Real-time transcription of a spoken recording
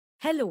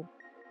Hello,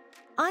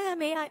 I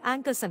am AI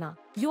anchor Sana.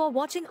 You are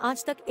watching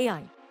Aaj Tak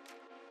AI.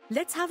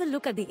 Let's have a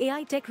look at the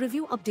AI tech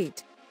review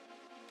update.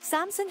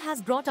 Samsung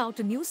has brought out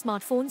a new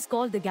smartphones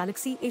called the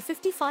Galaxy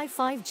A55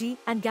 5G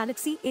and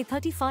Galaxy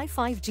A35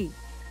 5G.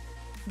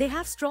 They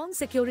have strong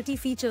security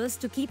features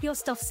to keep your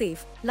stuff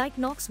safe, like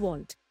Knox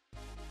Vault.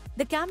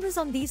 The cameras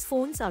on these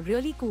phones are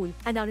really cool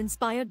and are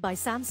inspired by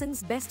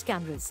Samsung's best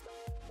cameras.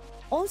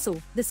 Also,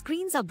 the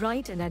screens are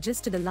bright and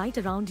adjust to the light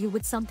around you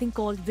with something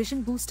called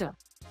Vision Booster.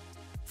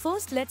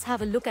 First, let's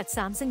have a look at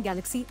Samsung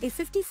Galaxy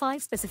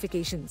A55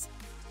 specifications.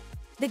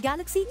 The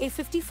Galaxy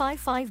A55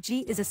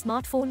 5G is a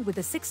smartphone with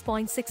a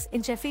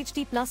 6.6-inch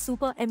FHD Plus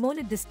Super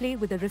AMOLED display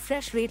with a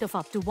refresh rate of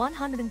up to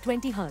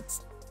 120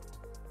 Hz.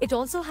 It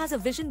also has a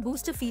Vision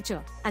Booster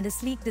feature and a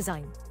sleek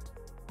design.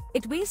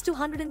 It weighs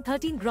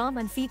 213 grams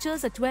and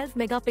features a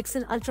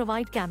 12-megapixel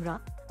ultra-wide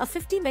camera, a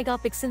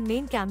 50-megapixel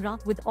main camera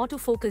with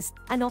autofocus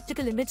and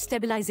optical image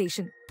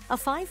stabilization, a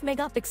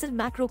 5-megapixel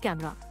macro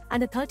camera,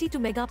 and a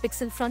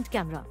 32-megapixel front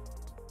camera.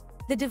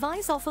 The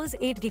device offers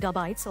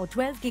 8GB or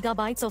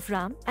 12GB of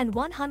RAM and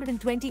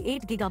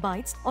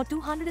 128GB or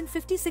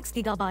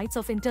 256GB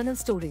of internal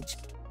storage.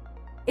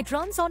 It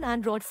runs on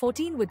Android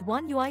 14 with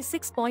One UI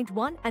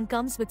 6.1 and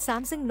comes with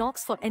Samsung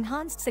Knox for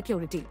enhanced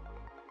security.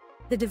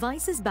 The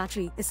device's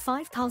battery is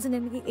 5000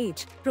 mAh,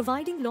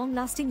 providing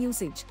long-lasting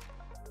usage.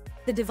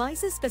 The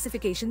device's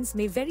specifications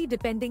may vary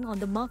depending on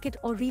the market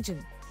or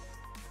region.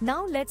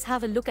 Now let's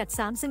have a look at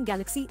Samsung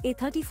Galaxy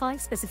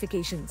A35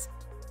 specifications.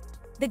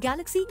 The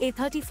Galaxy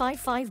A35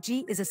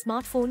 5G is a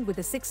smartphone with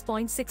a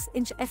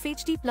 6.6-inch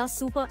FHD Plus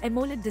Super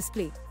AMOLED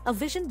display, a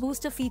Vision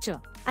Booster feature,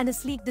 and a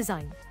sleek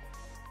design.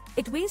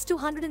 It weighs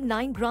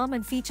 209 grams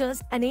and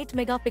features an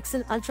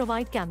 8-megapixel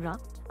ultra-wide camera,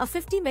 a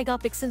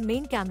 50-megapixel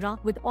main camera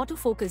with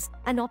autofocus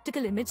and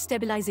optical image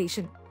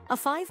stabilization, a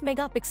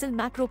 5-megapixel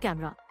macro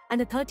camera,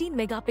 and a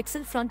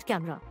 13-megapixel front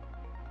camera.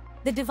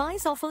 The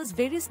device offers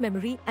various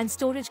memory and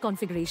storage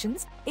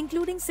configurations,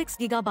 including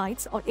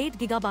 6GB or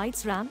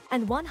 8GB RAM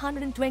and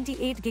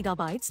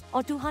 128GB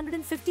or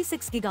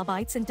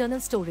 256GB internal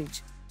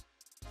storage.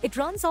 It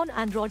runs on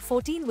Android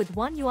 14 with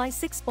One UI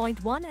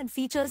 6.1 and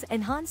features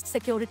enhanced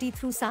security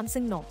through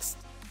Samsung Knox.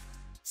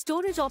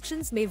 Storage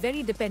options may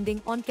vary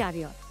depending on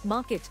carrier,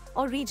 market,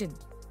 or region.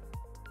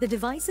 The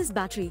device's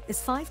battery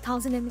is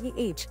 5000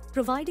 mAh,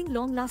 providing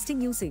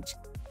long-lasting usage.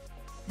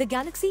 The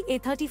Galaxy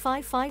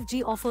A35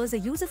 5G offers a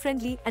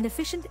user-friendly and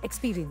efficient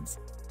experience.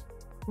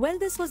 Well,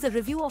 this was the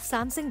review of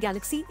Samsung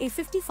Galaxy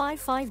A55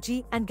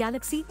 5G and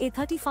Galaxy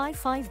A35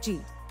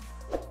 5G.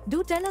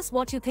 Do tell us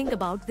what you think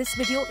about this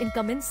video in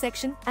comments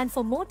section, and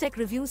for more tech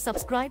reviews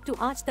subscribe to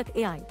Aaj Tak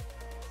AI.